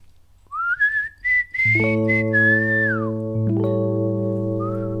The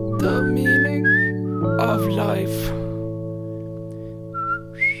meaning of life.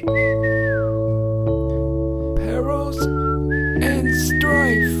 Perils and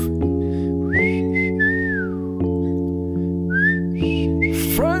strife.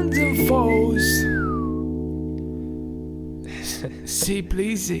 Friends and foes. See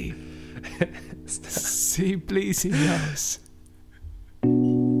Bleezy. See Bleezy knows.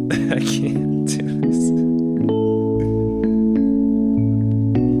 I can't do this.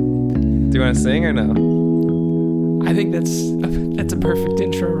 Do you want to sing or no? I think that's a perfect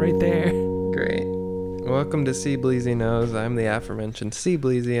intro right there. Great. Welcome to See Bleezy Knows. I'm the aforementioned See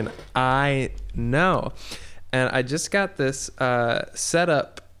Bleezy, and I know. And I just got this set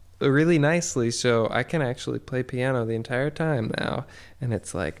up really nicely, so I can actually play piano the entire time now, and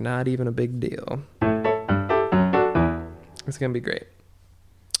it's like not even a big deal. It's gonna be great.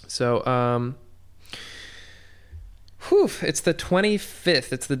 So, it's the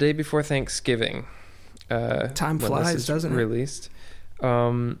 25th. It's the day before Thanksgiving. Time flies, doesn't it? Released.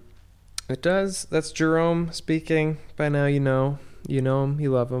 It does. That's Jerome speaking. By now, you know him,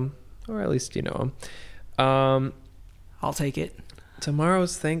 you love him, or at least you know him. I'll take it.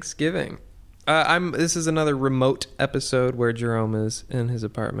 Tomorrow's Thanksgiving. This is another remote episode where Jerome is in his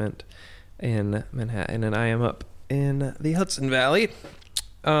apartment in Manhattan, and I am up in the Hudson Valley.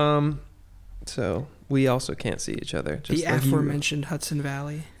 So we also can't see each other. Just the aforementioned Hudson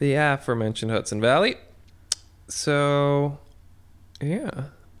Valley. The aforementioned Hudson Valley. So, yeah.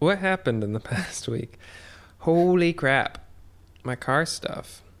 What happened in the past week? Holy crap. My car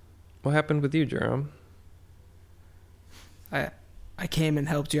stuff. What happened with you, Jerome? I came and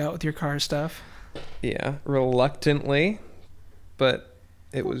helped you out with your car stuff. Yeah, reluctantly, but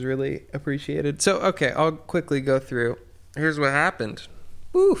it was really appreciated. So, okay, I'll quickly go through. Here's what happened.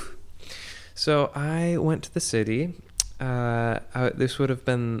 Woo! So I went to the city. This would have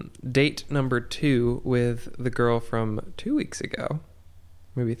been date number 2 with the girl from 2 weeks ago.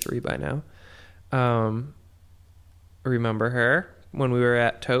 Maybe 3 by now. Remember her when we were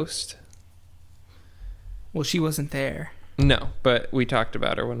at Toast? Well, she wasn't there. No, but we talked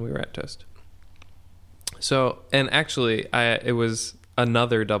about her when we were at Toast. So, and actually, it was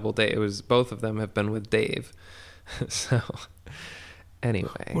another double date. It was both of them have been with Dave. So,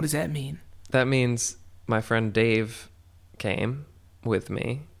 anyway. What does that mean? That means my friend Dave came with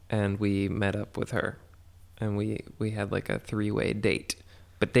me, and we met up with her, and we had like a 3-way date.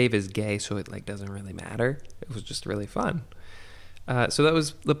 But Dave is gay, so it like doesn't really matter. It was just really fun. So that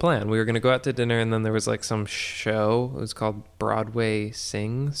was the plan. We were going to go out to dinner, and then there was like some show. It was called Broadway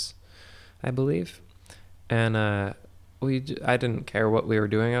Sings, I believe. And I didn't care what we were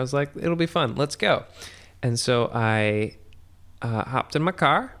doing. I was like, it'll be fun. Let's go. And so I hopped in my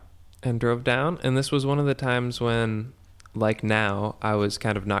car and drove down. And this was one of the times when, like now, I was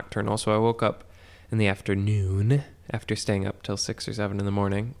kind of nocturnal. So I woke up in the afternoon after staying up till 6 or 7 in the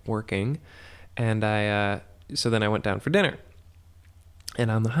morning working. And so then I went down for dinner. And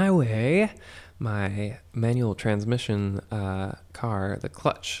on the highway, my manual transmission car, the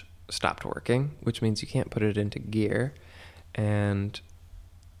clutch stopped working, which means you can't put it into gear. And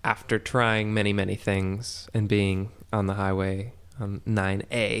after trying many, many things and being on the highway on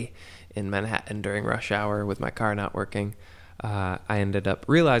 9A in Manhattan during rush hour with my car not working, I ended up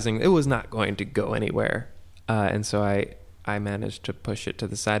realizing it was not going to go anywhere. And so I managed to push it to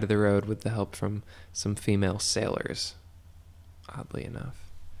the side of the road with the help from some female sailors, oddly enough.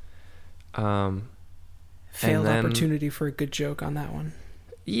 Failed opportunity for a good joke on that one.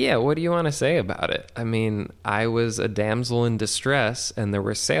 Yeah, what do you want to say about it? I mean, I was a damsel in distress, and there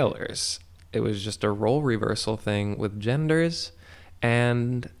were sailors. It was just a role reversal thing with genders,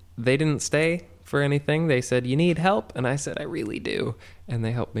 and they didn't stay for anything. They said, "You need help?" And I said, "I really do." And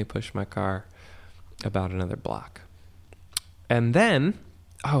they helped me push my car about another block. And then,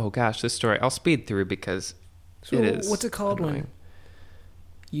 oh gosh, this story, I'll speed through because so it is what's it called annoying. when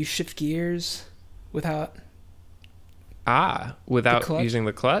you shift gears without... without using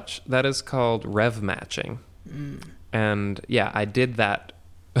the clutch? That is called rev matching. And yeah, I did that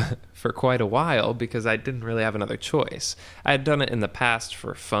for quite a while because I didn't really have another choice. I had done it in the past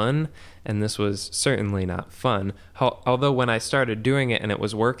for fun, and this was certainly not fun. Although when I started doing it and it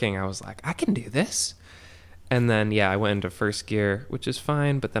was working, I was like, I can do this. And then, yeah, I went into first gear, which is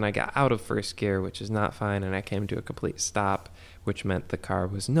fine, but then I got out of first gear, which is not fine, and I came to a complete stop, which meant the car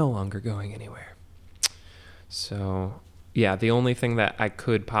was no longer going anywhere. So, yeah, the only thing that I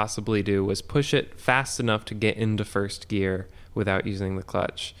could possibly do was push it fast enough to get into first gear without using the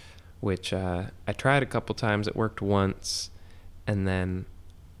clutch, which I tried a couple times. It worked once, and then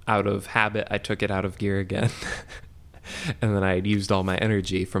out of habit, I took it out of gear again. And then I had used all my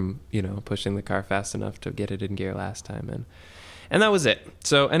energy from, pushing the car fast enough to get it in gear last time. And that was it.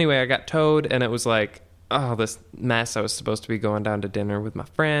 So anyway, I got towed, and it was like, oh, this mess. I was supposed to be going down to dinner with my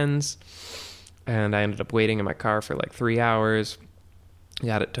friends, and I ended up waiting in my car for like 3 hours.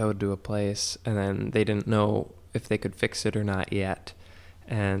 Got it towed to a place, and then they didn't know if they could fix it or not yet.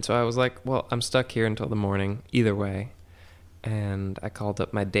 And so I was like, well, I'm stuck here until the morning either way. And I called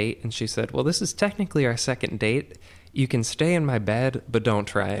up my date, and she said, well, this is technically our second date. You can stay in my bed, but don't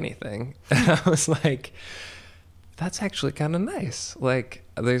try anything. And I was like, that's actually kind of nice. Like,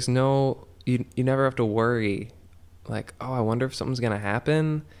 there's no, you never have to worry, like, oh, I wonder if something's going to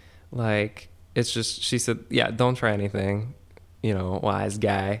happen. Like, it's just, she said, yeah, don't try anything, wise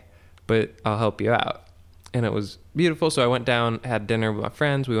guy, but I'll help you out. And it was beautiful. So I went down, had dinner with my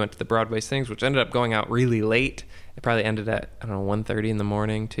friends. We went to the Broadway Things, which ended up going out really late. It probably ended at, 1:30 in the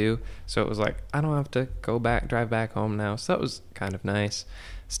morning too. So it was like, I don't have to drive back home now. So that was kind of nice.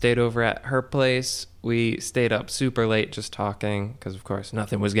 Stayed over at her place. We stayed up super late just talking because, of course,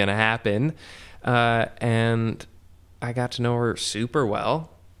 nothing was going to happen. And I got to know her super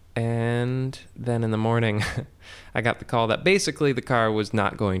well. And then in the morning, I got the call that basically the car was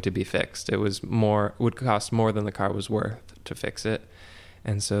not going to be fixed. It would cost more than the car was worth to fix it.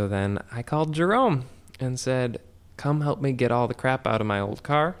 And so then I called Jerome and said, come help me get all the crap out of my old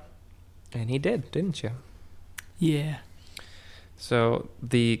car. And he did, didn't you? Yeah. So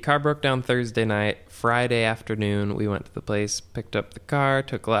the car broke down Thursday night. Friday afternoon, we went to the place, picked up the car,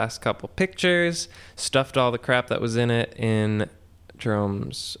 took the last couple pictures, stuffed all the crap that was in it in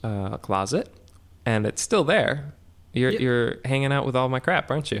Jerome's closet, and it's still there. You're hanging out with all my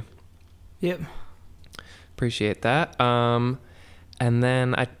crap, aren't you? Yep. Appreciate that. And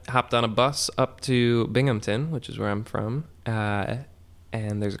then I hopped on a bus up to Binghamton, which is where I'm from, and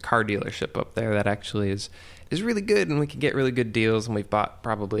there's a car dealership up there that actually is really good, and we can get really good deals, and we've bought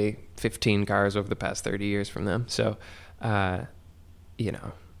probably 15 cars over the past 30 years from them. So,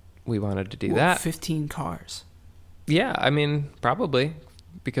 we wanted to do that. 15 cars? Yeah, I mean, probably,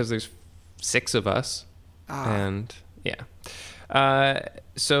 because there's 6 of us. And, yeah.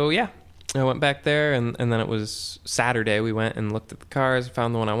 So, yeah, I went back there, and then it was Saturday. We went and looked at the cars,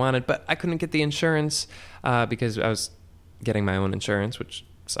 found the one I wanted, but I couldn't get the insurance because I was getting my own insurance, which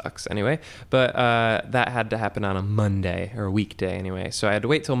sucks anyway. But that had to happen on a Monday, or a weekday anyway. So I had to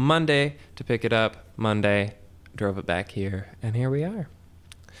wait till Monday to pick it up. Monday, drove it back here, and here we are.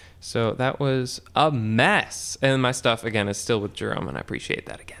 So that was a mess. And my stuff, again, is still with Jerome, and I appreciate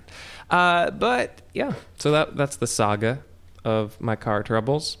that again. But, yeah, so that's the saga of my car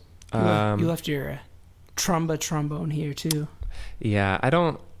troubles. You left your trombone here, too. Yeah, I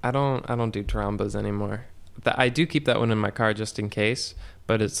don't do trombas anymore. I do keep that one in my car just in case,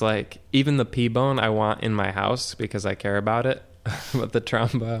 but it's like, even the P-bone I want in my house because I care about it. But the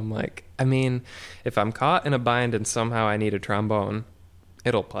tromba, I'm like, I mean, if I'm caught in a bind and somehow I need a trombone,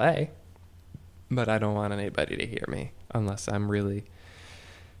 it'll play, but I don't want anybody to hear me unless I'm really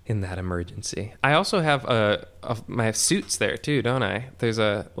in that emergency. I also have my suits there too, don't I? There's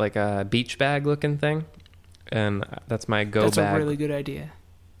a beach bag looking thing, and that's my go bag. That's a really good idea.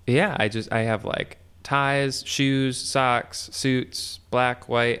 Yeah, I have like ties, shoes, socks, suits, black,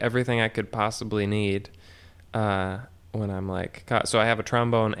 white, everything I could possibly need when I'm like caught. So I have a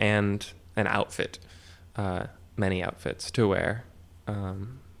trombone and an outfit, many outfits to wear.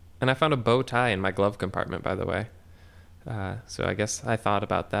 And I found a bow tie in my glove compartment, by the way. So I guess I thought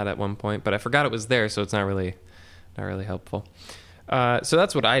about that at one point, but I forgot it was there, so it's not really helpful. So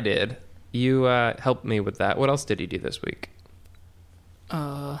that's what I did. You helped me with that. What else did you do this week?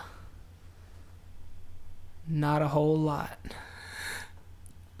 Not a whole lot.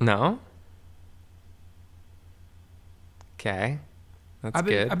 No? Okay. That's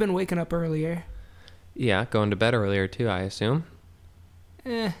good. I've been waking up earlier. Yeah, going to bed earlier too, I assume.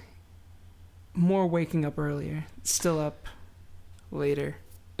 More waking up earlier. Still up later.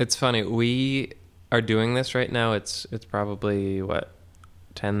 It's funny. We are doing this right now. It's probably,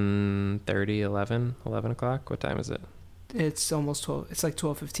 10:30, 11 o'clock? What time is it? It's almost 12. It's like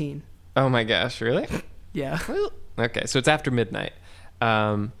 12:15. Oh my gosh, really? Yeah. Okay, so it's after midnight.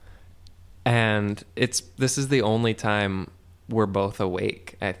 And this is the only time we're both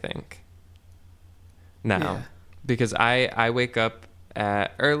awake, I think. Now. Yeah. Because I wake up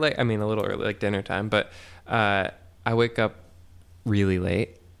at a little early, like dinner time, but I wake up really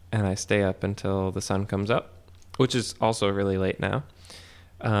late and I stay up until the sun comes up, which is also really late now.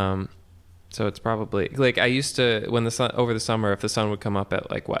 So it's probably like I used to, when the sun, over the summer, if the sun would come up at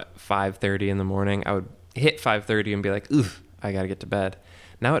 5:30 in the morning, I would hit 5:30 and be like, oof, I got to get to bed.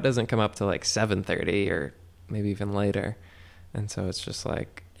 Now it doesn't come up to like 7:30 or maybe even later. And so it's just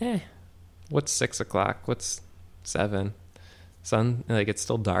like, what's 6 o'clock? What's 7? Sun, like it's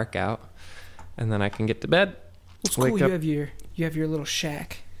still dark out. And then I can get to bed. It's cool. You have your little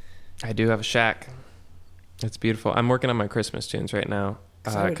shack. I do have a shack. It's beautiful. I'm working on my Christmas tunes right now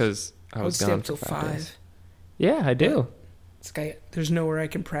because I was gone till 5. Yeah, I do. There's nowhere I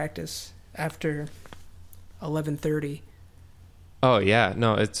can practice after 11:30. Oh yeah,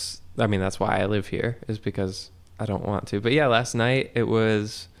 no, that's why I live here, is because I don't want to. But yeah, last night it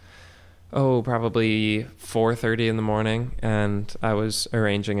was probably 4:30 in the morning, and I was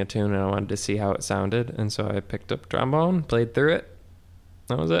arranging a tune and I wanted to see how it sounded, and so I picked up trombone, played through it.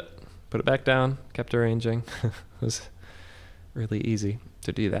 That was it. Put it back down, kept arranging. It was really easy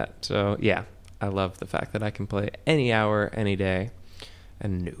to do that. So yeah, I love the fact that I can play any hour, any day,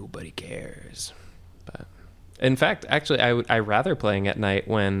 and nobody cares. But in fact, actually, I rather playing at night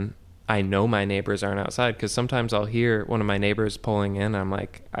when I know my neighbors aren't outside, because sometimes I'll hear one of my neighbors pulling in. I'm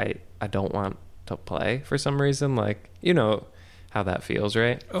like, I don't want to play for some reason. Like, you know how that feels,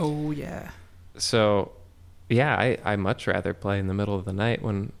 right? Oh, yeah. So, yeah, I much rather play in the middle of the night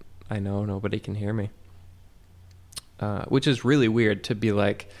when I know nobody can hear me. Which is really weird to be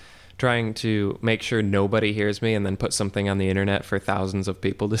like trying to make sure nobody hears me and then put something on the internet for thousands of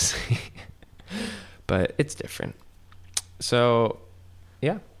people to see. But it's different. So,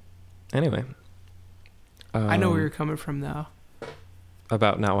 yeah. Anyway. I know where you're coming from, though.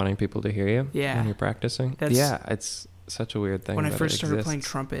 About not wanting people to hear you? Yeah. When you're practicing? Yeah, it's such a weird thing. When I first started playing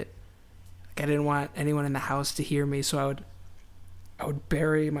trumpet, like I didn't want anyone in the house to hear me, so I would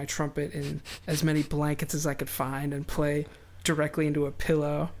bury my trumpet in as many blankets as I could find and play directly into a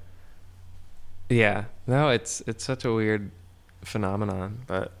pillow. Yeah. No, it's such a weird phenomenon,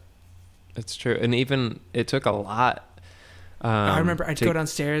 but it's true. And even it took a lot. I remember I'd go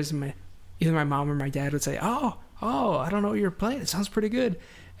downstairs and either my mom or my dad would say, oh, I don't know what you're playing. It sounds pretty good.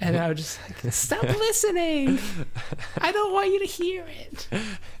 And I would just like, stop listening. I don't want you to hear it.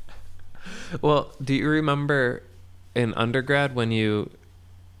 Well, do you remember in undergrad when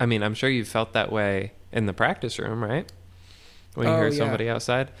I'm sure you felt that way in the practice room, right? When you hear somebody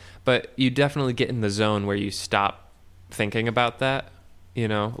outside. But you definitely get in the zone where you stop thinking about that. You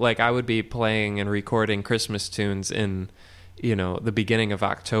know, like I would be playing and recording Christmas tunes in, the beginning of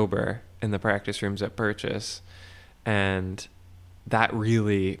October in the practice rooms at Purchase. And that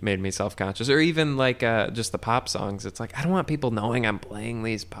really made me self-conscious. Or even like just the pop songs. It's like, I don't want people knowing I'm playing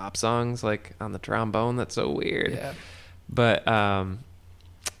these pop songs like on the trombone. That's so weird. Yeah. But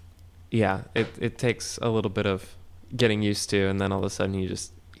yeah, it takes a little bit of getting used to, and then all of a sudden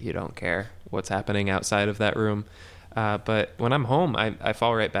you don't care what's happening outside of that room. But when I'm home, I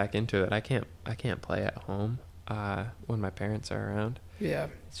fall right back into it. I can't play at home when my parents are around. Yeah.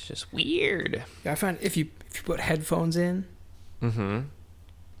 It's just weird. Yeah, I find if you put headphones in, and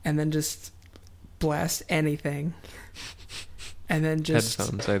then just blast anything, and then just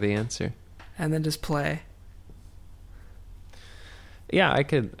headphones are the answer, and then just play. Yeah, I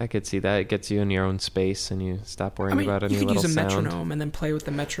could see that. It gets you in your own space, and you stop worrying about any little sound. You could use a metronome and then play with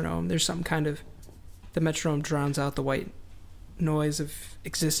the metronome. There's some kind of the metronome drowns out the white noise of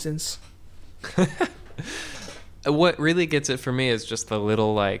existence. What really gets it for me is just the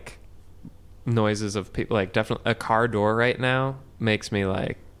little like noises of people. Like definitely a car door right now makes me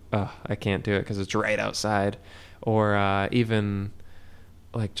like, oh, I can't do it because it's right outside. Or even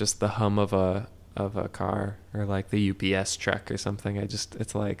like just the hum of a car, or like the UPS truck or something.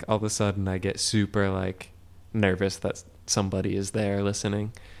 It's like all of a sudden I get super like nervous that somebody is there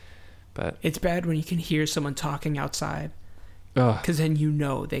listening. But it's bad when you can hear someone talking outside, because then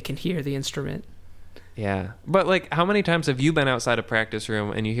they can hear the instrument. Yeah. But like, how many times have you been outside a practice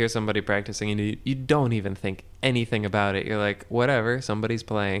room and you hear somebody practicing and you don't even think anything about it? You're like, whatever, somebody's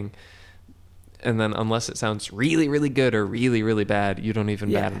playing. And then unless it sounds really, really good or really, really bad, you don't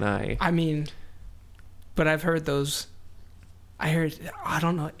even bat an eye. I mean, but I've heard those. I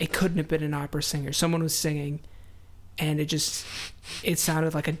don't know, it couldn't have been an opera singer. Someone was singing and it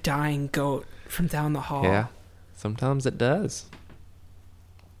sounded like a dying goat from down the hall. Yeah. Sometimes it does.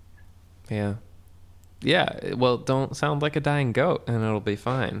 Yeah. Yeah, well, don't sound like a dying goat, and it'll be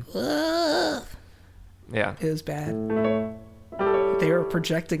fine. Yeah. It was bad. They were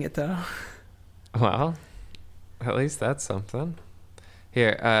projecting it, though. Well, at least that's something.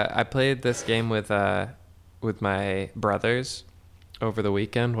 Here, I played this game with my brothers over the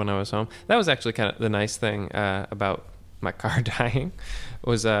weekend when I was home. That was actually kind of the nice thing about my car dying,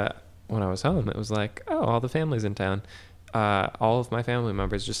 was when I was home, it was like, oh, all the family's in town. All of my family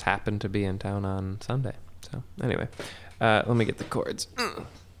members just happened to be in town on Sunday. So anyway, Let me get the chords. All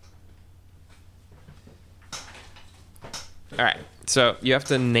right. So you have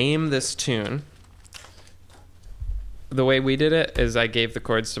to name this tune. The way we did it is I gave the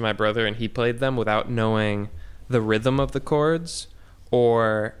chords to my brother and he played them without knowing the rhythm of the chords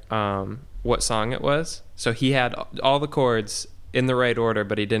or what song it was. So he had all the chords in the right order,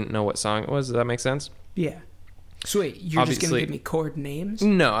 but he didn't know what song it was. Does that make sense? Yeah. So wait, you're just going to give me chord names?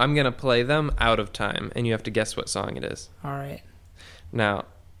 No, I'm going to play them out of time, and you have to guess what song it is. All right. Now,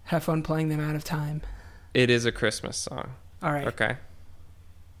 have fun playing them out of time. It is a Christmas song. All right. Okay.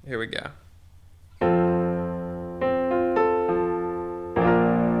 Here we go.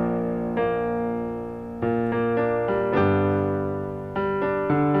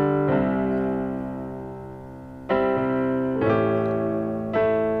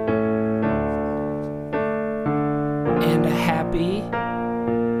 And a happy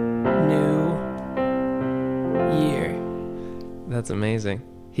new year. That's amazing.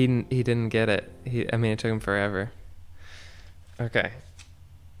 He didn't get it. It took him forever. Okay.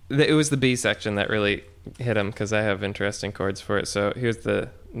 It was the B section that really hit him because I have interesting chords for it. So here's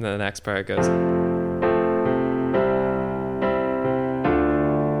the next part. It goes.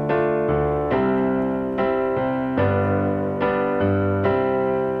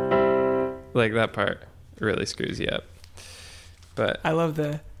 Like that part really screws you up. But I love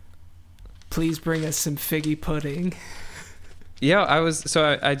please bring us some figgy pudding. Yeah, I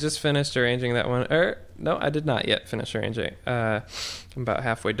just finished arranging that one. No, I did not yet finish arranging. I'm about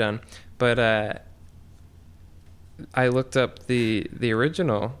halfway done. But I looked up the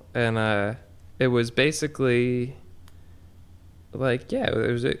original, and it was basically like, they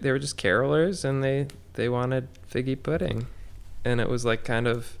were just carolers, and they wanted figgy pudding. And it was like kind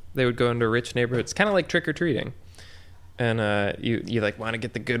of, they would go into rich neighborhoods, kind of like trick-or-treating. And you like want to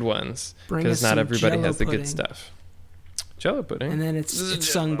get the good ones because not everybody has the good stuff. Jello pudding. And then it's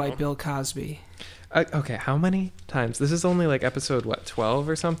sung by Bill Cosby. Okay, how many times? This is only like episode, 12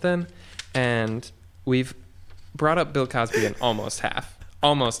 or something? And we've brought up Bill Cosby in almost half.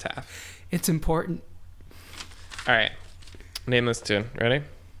 Almost half. It's important. All right. Name this tune. Ready?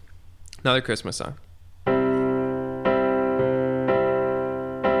 Another Christmas song.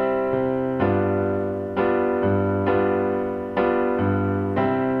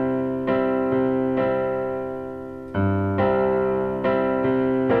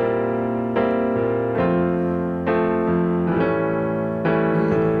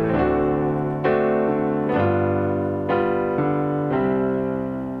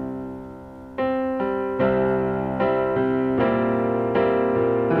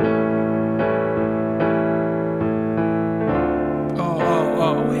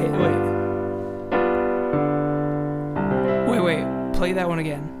 Play that one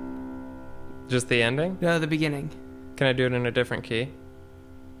again. Just the ending? No, the beginning. Can I do it in a different key?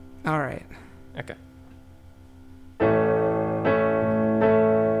 All right. Okay.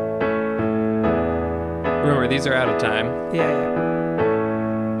 Remember, these are out of time. Yeah.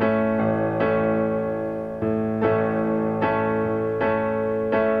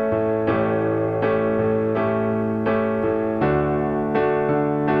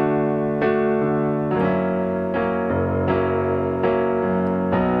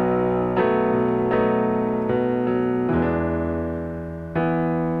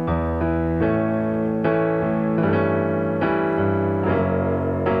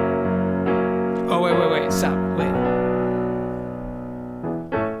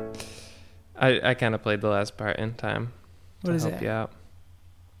 I kind of played the last part in time. What is help that? You out.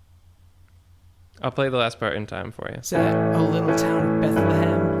 I'll play the last part in time for you. Is that A Little Town of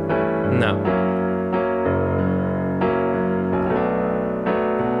Bethlehem? No.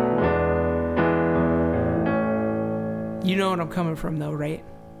 You know what I'm coming from, though, right?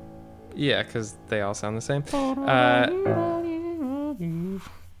 Yeah, because they all sound the same. Here,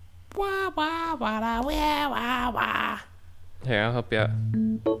 I'll help you out.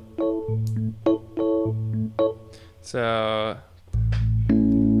 So,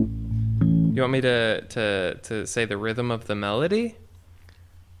 you want me to say the rhythm of the melody?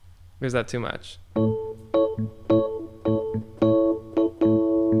 Or is that too much?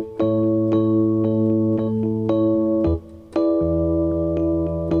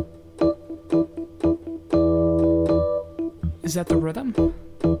 Is that the rhythm?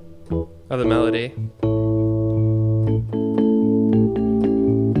 Oh, the melody.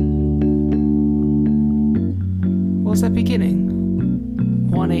 What was that beginning?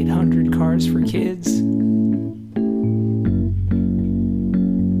 1-800-CARS for kids.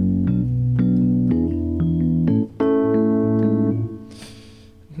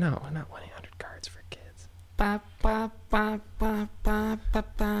 No, not 1-800-CARS for kids. Ba, ba, ba,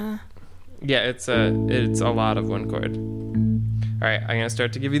 Yeah, it's a lot of one chord. All right, I'm gonna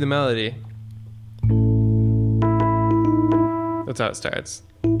start to give you the melody. That's how it starts.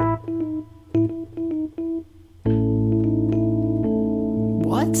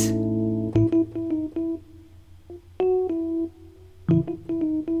 What?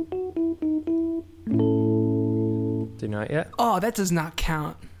 Do you know it yet? Oh, that does not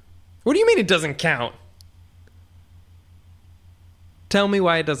count. What do you mean it doesn't count? Tell me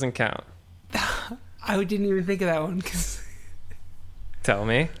why it doesn't count. I didn't even think of that one because Tell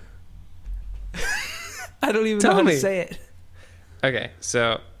me. I don't even Tell know how me. to say it. Okay,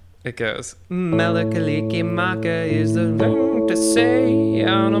 so it goes. Melakaliki Maka is the thing to say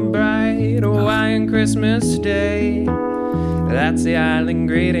on a bright Hawaiian Christmas day. That's the island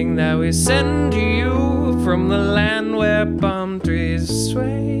greeting that we send to you from the land where palm trees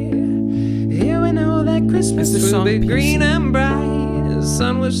sway. Here we know that Christmas Is this will song be peace? green and bright. The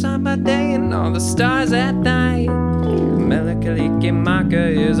sun will shine by day and all the stars at night. Melakaliki Maka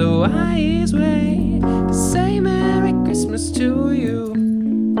is Hawaii's way to say Merry Christmas to you.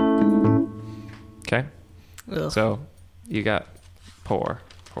 Okay, Ugh. so you got four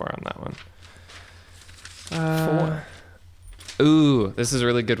on that one. 4. Ooh, this is a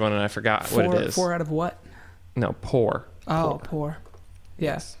really good one, and I forgot what it is. 4 out of what? No, pour. Oh, poor.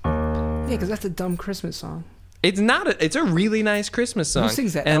 Yes. Yeah, because that's a dumb Christmas song. It's not. It's a really nice Christmas song. Who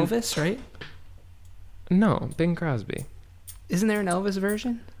sings that? And- Elvis, right? No, Bing Crosby. Isn't there an Elvis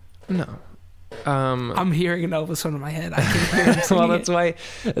version? No. I'm hearing an Elvis one in my head. I can't hear him Well, singing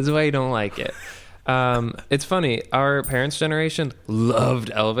that's why you don't like it. It's funny. Our parents' generation loved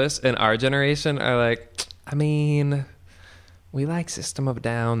Elvis, and our generation are like, I mean, we like System of a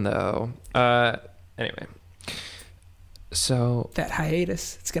Down though. Anyway, so that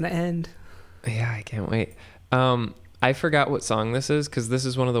hiatus. It's gonna end. yeah, I can't wait. I forgot what song this is because this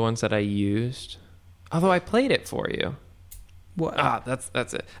is one of the ones that I used. Although I played it for you. What?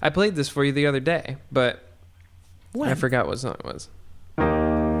 That's it. I played this for you the other day, but When? I forgot what song it was. All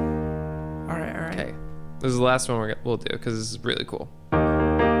right. Okay, this is the last one we'll do because this is really cool.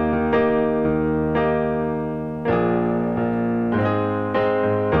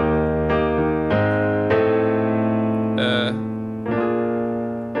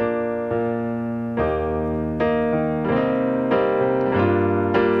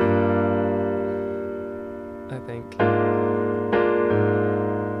 I think.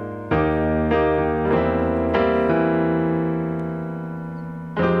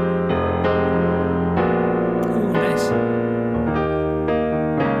 Ooh, nice.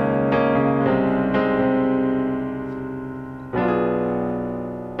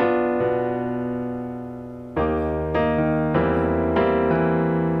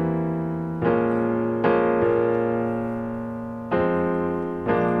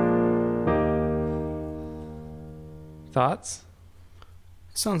 Thoughts?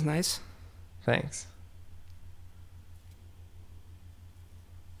 Sounds nice. Thanks.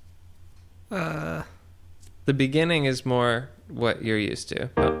 The beginning is more what you're used to.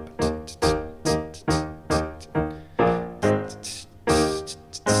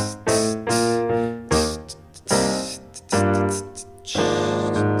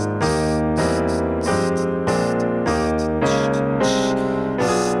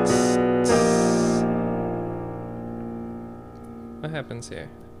 What happens here?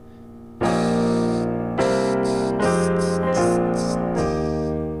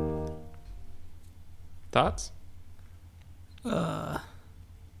 Thoughts?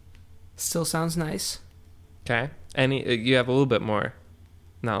 Still sounds nice. Okay. You have a little bit more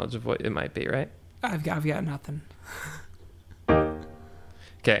knowledge of what it might be, right? I've got nothing.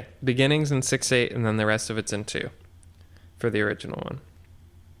 Okay. Beginnings in 6/8, and then the rest of it's in 2 for the original one.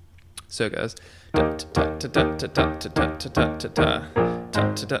 So it goes. Then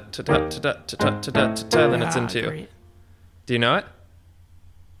it's in 2. Great. Do you know it?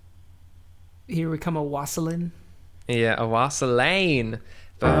 Here we come a wassailing. Yeah, a wassailing.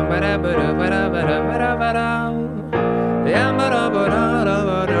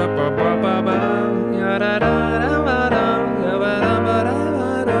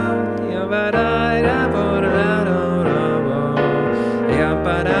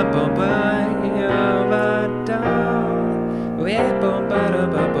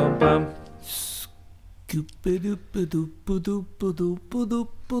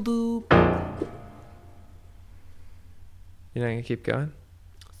 You're not gonna keep going?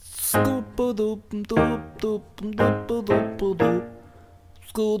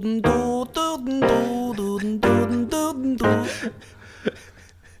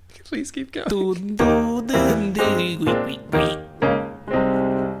 Please keep going.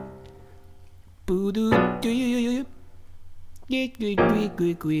 Boo doo doo you. Gweep gweep gweep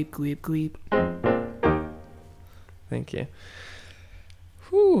gweep gweep gweep gweep. Thank you.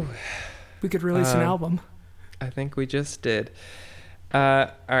 Whew. We could release an album. I think we just did. All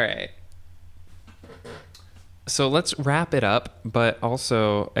right. So let's wrap it up, but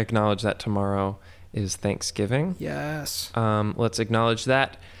also acknowledge that tomorrow is Thanksgiving. Yes. Let's acknowledge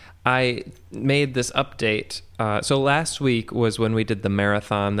that. I made this update. So last week was when we did the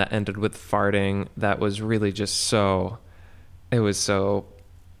marathon that ended with farting. That was really just so... It was so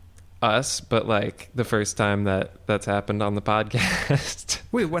us, but like the first time that's happened on the podcast.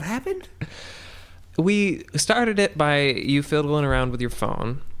 Wait, what happened? We started it by you fiddling around with your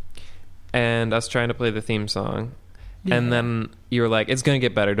phone and us trying to play the theme song. Yeah. And then you were like, it's going to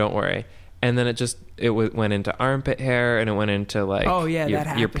get better, don't worry. And then it went into armpit hair, and it went into like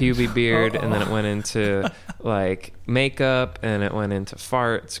your pubic beard, and then it went into like makeup, and it went into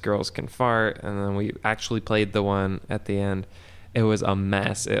farts. Girls can fart, and then we actually played the one at the end. It was a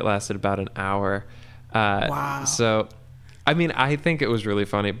mess. It lasted about an hour. Wow. So, I mean, I think it was really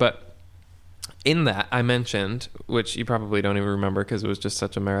funny, but in that I mentioned, which you probably don't even remember because it was just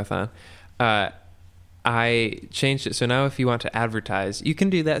such a marathon. I changed it, so now if you want to advertise, you can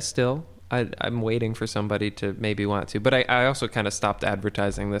do that still. I'm waiting for somebody to maybe want to, but I also kind of stopped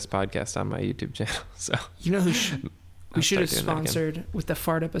advertising this podcast on my YouTube channel. So you know who we should have sponsored with the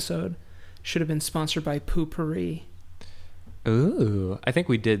fart episode? Should have been sponsored by Poo-Pourri. Ooh, I think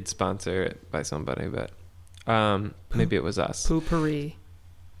we did sponsor it by somebody, but maybe it was us. Poo-Pourri.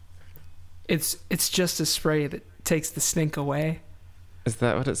 It's just a spray that takes the stink away. Is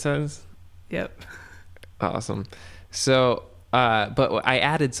that what it says? Yep. Awesome. So. But I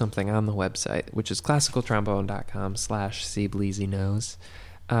added something on the website, which is classicaltrombone.com/cbleasynose.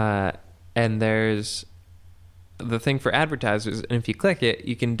 And there's the thing for advertisers. And if you click it,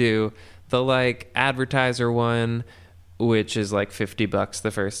 you can do the like advertiser one, which is like $50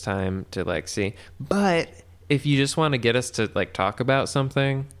 the first time to like see. But if you just want to get us to like talk about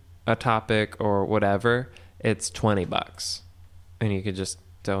something, a topic or whatever, it's $20. And you could just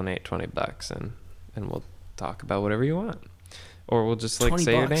donate $20 and we'll talk about whatever you want. Or we'll just like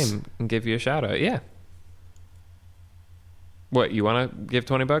say your name and give you a shout out. Yeah. What, you want to give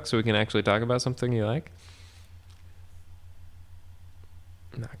 $20 so we can actually talk about something you like?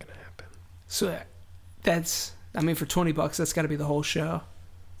 Not going to happen. So for $20, that's got to be the whole show.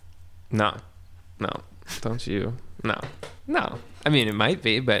 No. Don't you? No. I mean, it might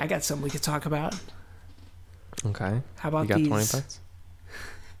be, but I got something we could talk about. Okay. How about you got $20?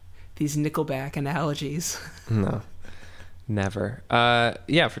 These Nickelback analogies. No. Never.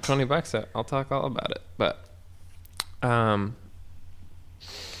 Yeah, for $20, I'll talk all about it. But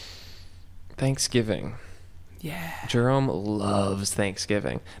Thanksgiving. Yeah. Jerome loves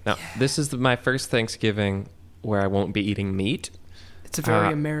Thanksgiving. Now, This is my first Thanksgiving where I won't be eating meat. It's a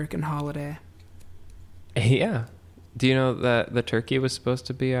very American holiday. Yeah. Do you know that the turkey was supposed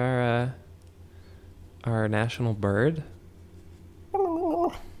to be our national bird?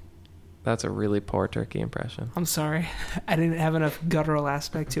 That's a really poor turkey impression. I'm sorry. I didn't have enough guttural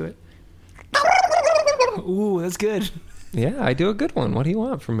aspect to it. Ooh, that's good. Yeah, I do a good one. What do you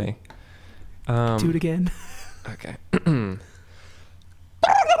want from me? Do it again. Okay.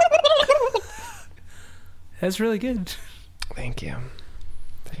 That's really good. Thank you.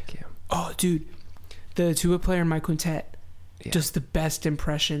 Oh, dude. The tuba player in my quintet does the best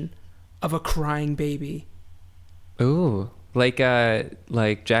impression of a crying baby. Ooh. Like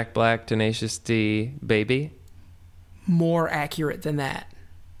Jack Black, Tenacious D, Baby? More accurate than that.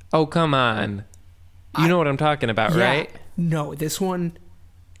 Oh, come on. You know what I'm talking about, right? No, this one,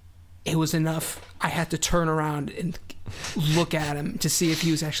 it was enough. I had to turn around and look at him to see if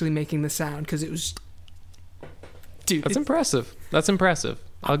he was actually making the sound, because it was... Dude. That's impressive.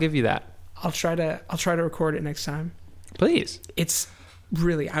 I'll give you that. I'll try to record it next time. Please. It's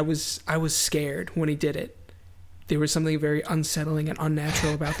really... I was scared when he did it. There was something very unsettling and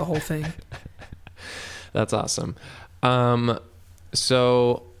unnatural about the whole thing. That's awesome.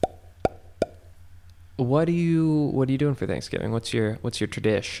 So what are you doing for Thanksgiving? What's your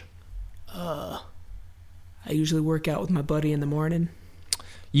tradition? I usually work out with my buddy in the morning.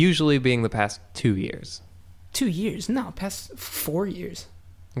 Usually being the past 2 years. 2 years? No, past 4 years.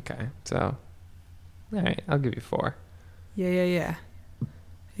 Okay. So all right, I'll give you 4. Yeah.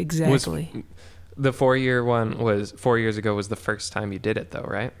 Exactly. The 4-year one was 4 years ago was the first time you did it though,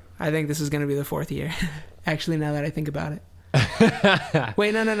 right? I think this is going to be the 4th year. Actually, now that I think about it.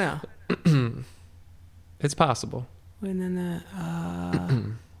 Wait, no. It's possible. Wait, no.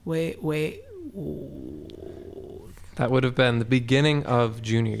 Wait. That would have been the beginning of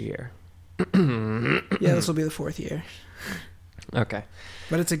junior year. Yeah, this will be the 4th year. Okay.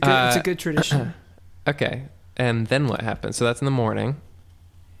 But it's a good tradition. Okay. And then what happens? So that's in the morning.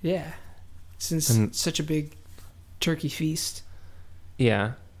 Yeah. Since it's such a big turkey feast.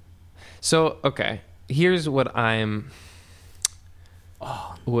 Yeah. So, okay. Here's what I'm...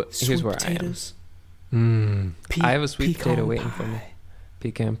 here's where potatoes. I am. I have a sweet potato waiting for me.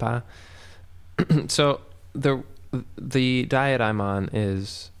 Pecan pie. So, the diet I'm on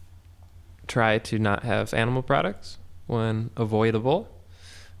is try to not have animal products when avoidable.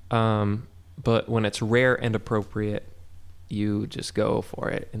 But when it's rare and appropriate, you just go for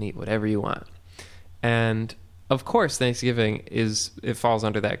it and eat whatever you want. And of course, Thanksgiving it falls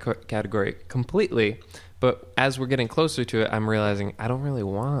under that category completely. But as we're getting closer to it, I'm realizing I don't really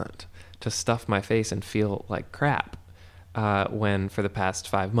want to stuff my face and feel like crap. When for the past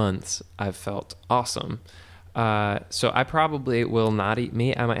 5 months, I've felt awesome. So I probably will not eat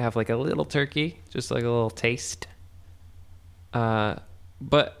meat. I might have like a little turkey, just like a little taste.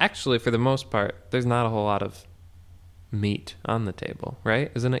 But actually, for the most part, there's not a whole lot of meat on the table,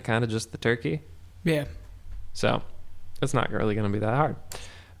 right? Isn't it kind of just the turkey? Yeah. So it's not really going to be that hard.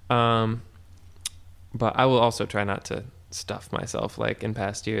 But I will also try not to stuff myself like in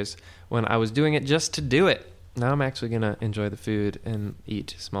past years when I was doing it just to do it. Now I'm actually going to enjoy the food and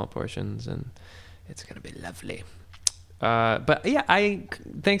eat small portions, and it's going to be lovely. But yeah,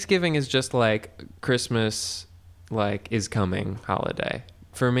 Thanksgiving is just like Christmas, like is coming holiday.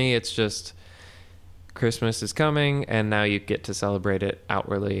 For me, it's just Christmas is coming, and now you get to celebrate it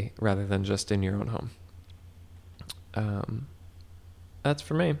outwardly rather than just in your own home. That's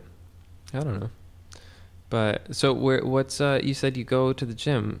for me. I don't know. But so what's you said you go to the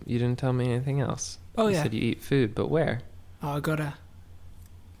gym. You didn't tell me anything else. Oh, you yeah. said you eat food, but where? I'll go to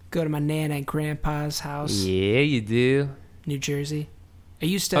my nana and grandpa's house. Yeah, you do. New Jersey. I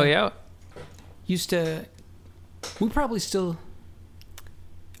used to. Oh, yeah? We probably still...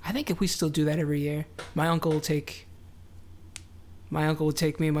 I think if we still do that every year. My uncle would take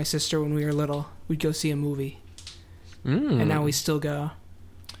me and my sister when we were little. We'd go see a movie. And now we still go.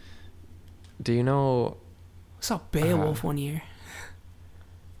 Do you know... I saw Beowulf one year.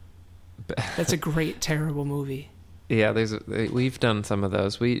 That's a great, terrible movie. Yeah, we've done some of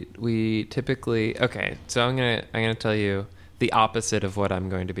those. We typically... Okay, so I'm gonna tell you the opposite of what I'm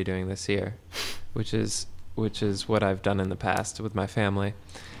going to be doing this year, which is what I've done in the past with my family.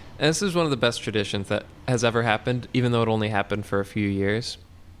 And this is one of the best traditions that has ever happened, even though it only happened for a few years,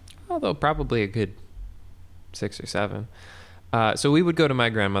 although probably a good 6 or 7. So we would go to my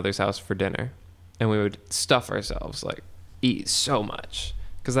grandmother's house for dinner, and we would stuff ourselves, like eat so much,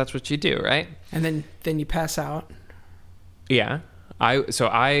 because that's what you do, right? And then you pass out. Yeah.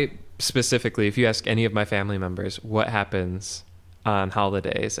 I specifically, if you ask any of my family members what happens on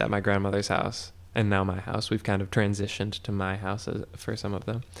holidays at my grandmother's house, and now my house, we've kind of transitioned to my house for some of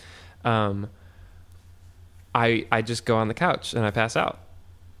them. I just go on the couch and I pass out,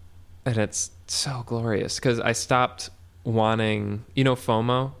 and it's so glorious because I stopped wanting,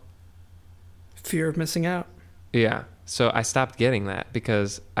 FOMO, fear of missing out. Yeah, so I stopped getting that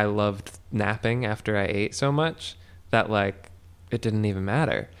because I loved napping after I ate so much that like it didn't even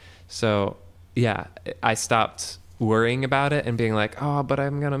matter. So yeah, I stopped worrying about it and being like, oh, but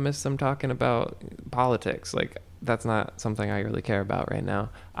I'm gonna miss them talking about politics. Like that's not something I really care about right now.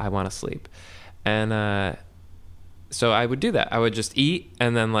 I want to sleep. And so I would do that. I would just eat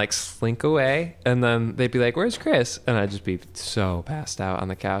and then like slink away, and then they'd be like, where's Chris? And I'd just be so passed out on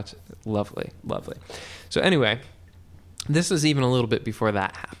the couch. Lovely. So anyway, this was even a little bit before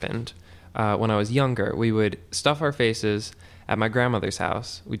that happened. When I was younger, we would stuff our faces at my grandmother's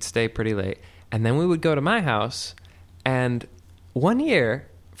house. We'd stay pretty late, and then we would go to my house. And one year,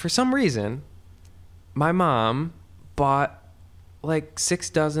 for some reason, my mom bought like 6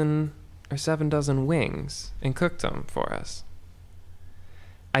 dozen or 7 dozen wings and cooked them for us.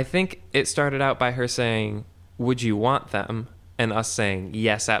 I think it started out by her saying, would you want them? And us saying,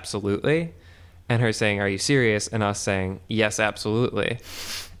 yes, absolutely. And her saying, are you serious? And us saying, yes, absolutely.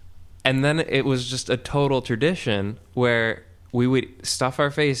 And then it was just a total tradition where we would stuff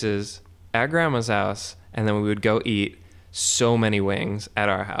our faces at grandma's house, and then we would go eat so many wings at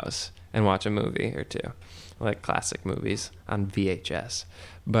our house and watch a movie or two, like classic movies on VHS.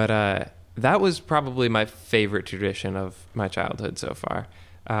 But that was probably my favorite tradition of my childhood so far.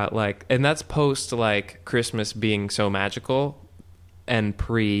 And that's post like Christmas being so magical and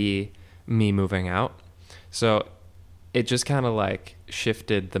pre me moving out. So it just kind of like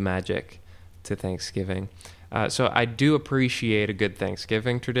shifted the magic to Thanksgiving. So I do appreciate a good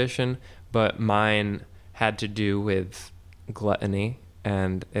Thanksgiving tradition, but mine had to do with gluttony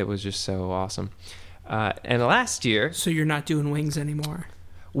and it was just so awesome. And last year, So you're not doing wings anymore.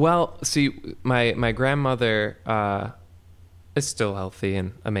 well, see, my grandmother is still healthy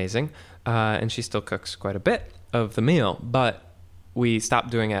and amazing, and she still cooks quite a bit of the meal, but we stopped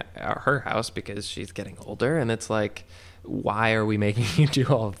doing it at her house because she's getting older, and it's like, why are we making you do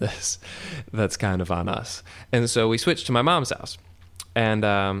all of this? That's kind of on us. And so we switched to my mom's house,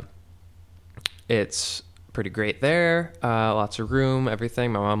 and it's pretty great there. Lots of room,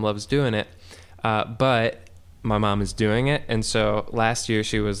 everything. My mom loves doing it, but my mom is doing it. And so last year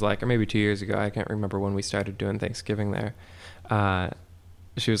she was like, or maybe 2 years ago, I can't remember when we started doing Thanksgiving there.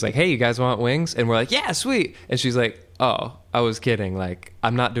 She was like, hey, you guys want wings? And we're like, yeah, sweet. And she's like, oh, I was kidding. Like,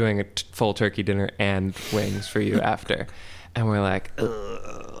 I'm not doing a full turkey dinner and wings for you after. And we're like, ugh,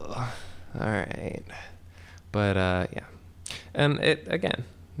 all right. But, yeah. And it, again,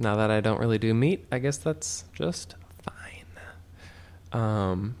 now that I don't really do meat, I guess that's just fine.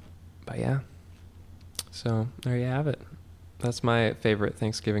 But yeah. So there you have it. That's my favorite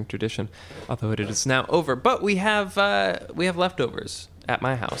Thanksgiving tradition, although it is now over. But we have leftovers at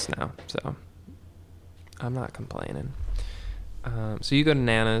my house now, so I'm not complaining. So you go to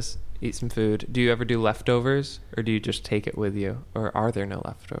Nana's, eat some food. Do you ever do leftovers, or do you just take it with you, or are there no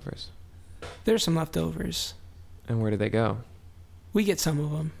leftovers? There's some leftovers. And where do they go? We get some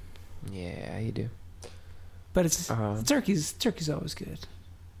of them, Yeah, you do. but it's turkey's always good.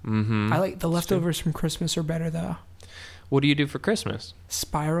 Mm-hmm. I like the leftovers from Christmas are better though. What do you do for Christmas?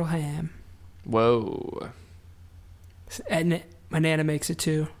 Spiral ham. Whoa. And my Nana makes it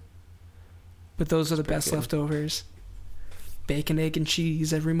too. But those are the Pretty best good. leftovers. Bacon, egg, and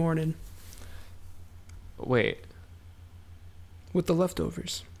cheese every morning Wait, with the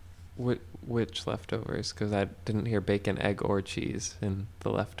leftovers. which leftovers? Because I didn't hear bacon, egg, or cheese in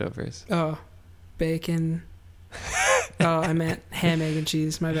the leftovers. Oh, bacon. Oh, I meant ham, egg, and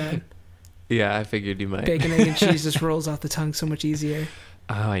cheese. My bad. Yeah, I figured you might. Bacon, egg, and cheese just rolls off the tongue so much easier.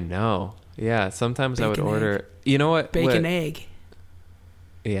 Oh, I know. Yeah, sometimes I would Bacon, order. You know what? Bacon, egg.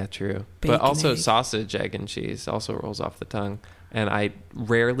 Yeah, true. Bacon, but also egg. sausage, egg, and cheese also rolls off the tongue. And I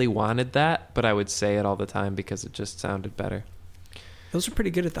rarely wanted that, but I would say it all the time because it just sounded better. Those are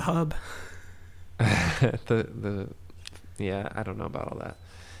pretty good at the hub. Yeah, I don't know about all that.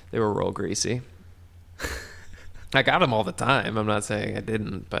 They were real greasy. I got them all the time. I'm not saying I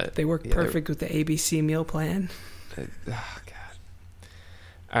didn't, but They work yeah, perfect with the ABC meal plan. Oh, God.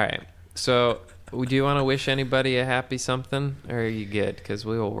 All right. So, do you want to wish anybody a happy something, or are you good? Because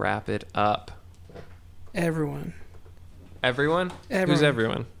we will wrap it up. Everyone. Everyone? Everyone. Who's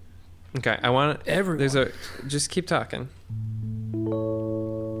everyone? Okay, I want to... Everyone. Just keep talking.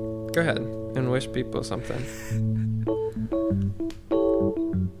 Go ahead and wish people something.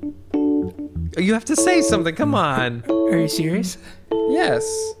 You have to say something. Come on. Are you serious?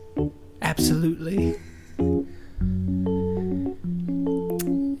 Yes. Absolutely.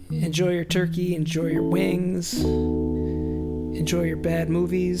 Enjoy your turkey, enjoy your wings, enjoy your bad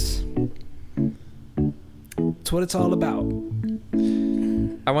movies. It's what it's all about.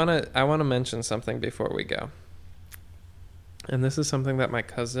 I want to mention something before we go. And this is something that my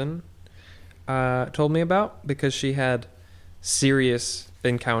cousin told me about because she had serious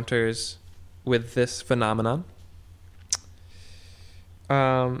encounters with this phenomenon.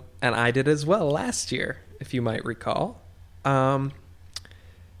 And I did as well last year, if you might recall.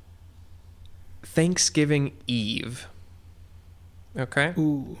 Thanksgiving Eve. Okay?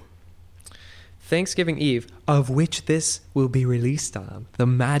 Ooh. Thanksgiving Eve, of which this will be released on, the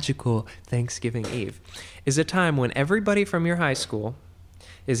magical Thanksgiving Eve, is a time when everybody from your high school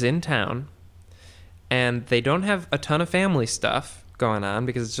is in town and they don't have a ton of family stuff going on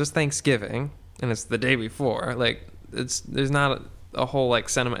because it's just Thanksgiving and it's the day before. Like, there's not a whole like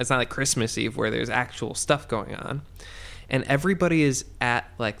sentiment. It's not like Christmas Eve where there's actual stuff going on. And everybody is at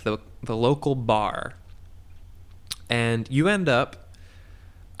like the local bar. And you end up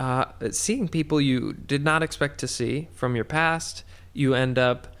seeing people you did not expect to see from your past. You end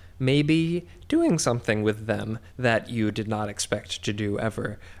up maybe doing something with them that you did not expect to do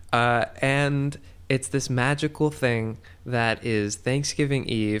ever. And it's this magical thing that is Thanksgiving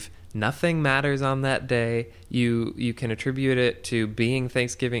Eve. Nothing matters on that day. You can attribute it to being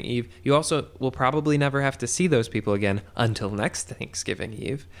Thanksgiving Eve. You also will probably never have to see those people again until next Thanksgiving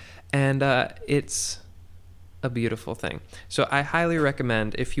Eve. And it's a beautiful thing. So I highly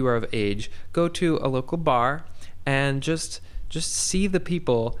recommend, if you are of age, go to a local bar and just see the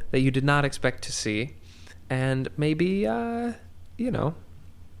people that you did not expect to see, and maybe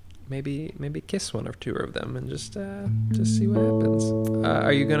maybe kiss one or two of them and just see what happens.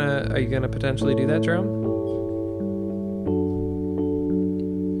 Are you gonna potentially do that, Jerome?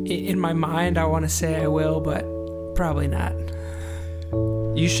 in my mind, I want to say I will, but probably not.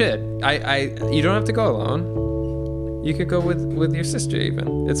 You should. You don't have to go alone. You could go with your sister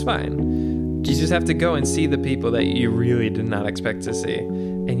even. It's fine. You just have to go and see the people that you really did not expect to see.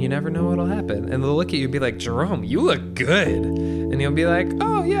 And you never know what'll happen. And they'll look at you and be like, Jerome, you look good. And you'll be like,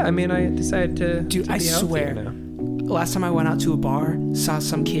 oh yeah, I mean, I decided to Dude, to be I swear, now. last time I went out to a bar, saw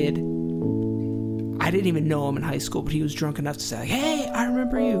some kid. I didn't even know him in high school, but he was drunk enough to say, like, hey, I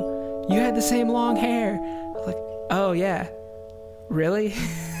remember you. You had the same long hair. I was like, oh yeah. Really?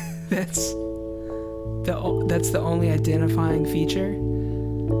 That's the only identifying feature?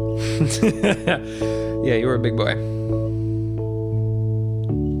 Yeah, you were a big boy.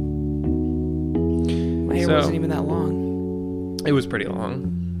 My hair wasn't even that long. It was pretty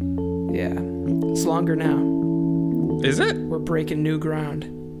long. Yeah. It's longer now. Is it? We're breaking new ground.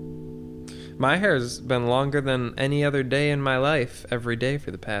 My hair's been longer than any other day in my life, every day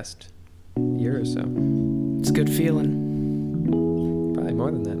for the past year or so. It's a good feeling. Probably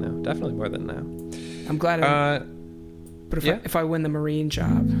more than that now. Definitely more than now. I'm glad but if I win the Marine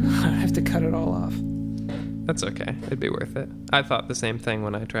job, I have to cut it all off. That's okay. It'd be worth it. I thought the same thing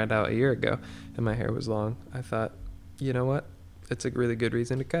when I tried out a year ago and my hair was long. I thought, you know what? It's a really good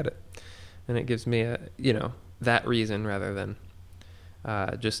reason to cut it. And it gives me that reason rather than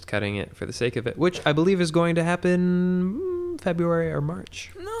just cutting it for the sake of it, which I believe is going to happen February or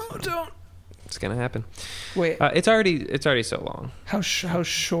March. No, don't. It's going to happen. Wait. It's already so long. How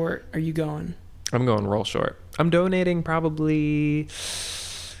short are you going? I'm going roll short. I'm donating probably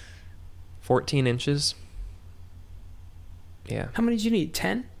 14 inches. Yeah. How many do you need?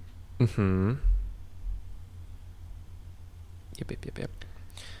 10? Mm-hmm. Yep.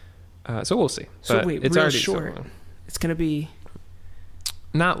 So we'll see. So but wait, it's real already short. So long. It's going to be...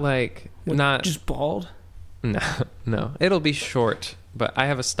 not just bald? No. It'll be short, but I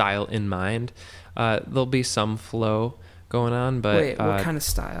have a style in mind. There'll be some flow going on, but... Wait, what kind of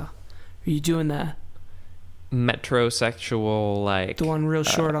style? Are you doing the metrosexual, like the one real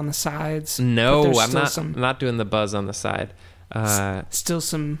short on the sides? No, I'm not doing the buzz on the side. Still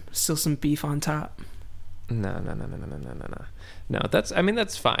some beef on top. No. That's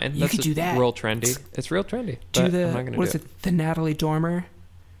fine. You could do that. Real trendy. It's real trendy. Do I'm the not gonna what is it? The Natalie Dormer?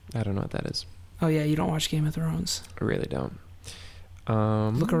 I don't know what that is. Oh yeah, you don't watch Game of Thrones. I really don't.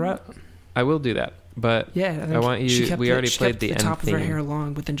 Look her up. I will do that, but yeah, I want you. We already played the end top theme. of her hair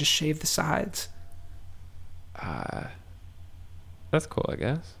long, but then just shave the sides. That's cool, I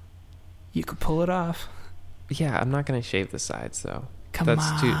guess. You could pull it off. Yeah, I'm not gonna shave the sides though. Come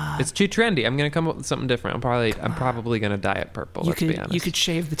on. It's too trendy. I'm gonna come up with something different. I'm probably gonna dye it purple. Let's be honest. You could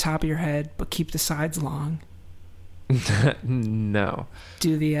shave the top of your head, but keep the sides long. No.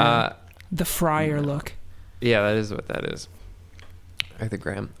 Do the friar look. Yeah, that is what that is. Or the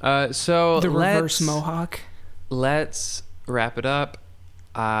Graham. So the reverse mohawk. Let's wrap it up.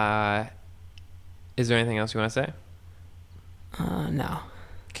 Is there anything else you want to say? No.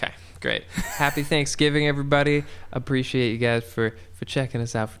 Okay, great. Happy Thanksgiving, everybody. Appreciate you guys for checking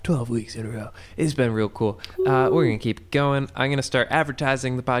us out for 12 weeks in a row. It's been real cool. We're going to keep going. I'm going to start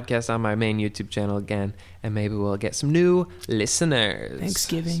advertising the podcast on my main YouTube channel again, and maybe we'll get some new listeners.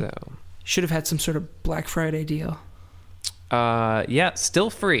 Thanksgiving. So should have had some sort of Black Friday deal. Yeah, still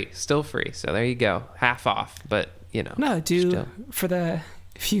free. So there you go. Half off, but No, dude, still. for the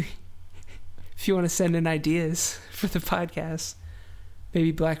if you want to send in ideas for the podcast,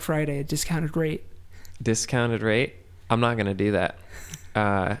 maybe Black Friday, a discounted rate. Discounted rate? I'm not going to do that.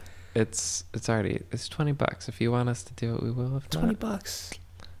 It's $20. If you want us to do it, we will. If not, $20.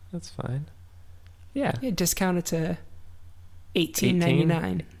 That's fine. Yeah. Yeah, discount it to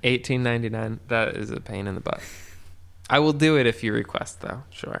 $18.99. $18.99. That is a pain in the butt. I will do it if you request, though.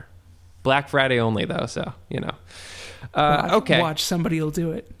 Sure. Black Friday only, though. So okay. Watch, somebody will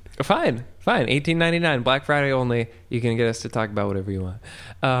do it. Fine. $18.99. Black Friday only. You can get us to talk about whatever you want.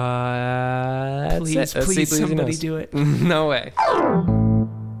 Please, somebody do it. No way.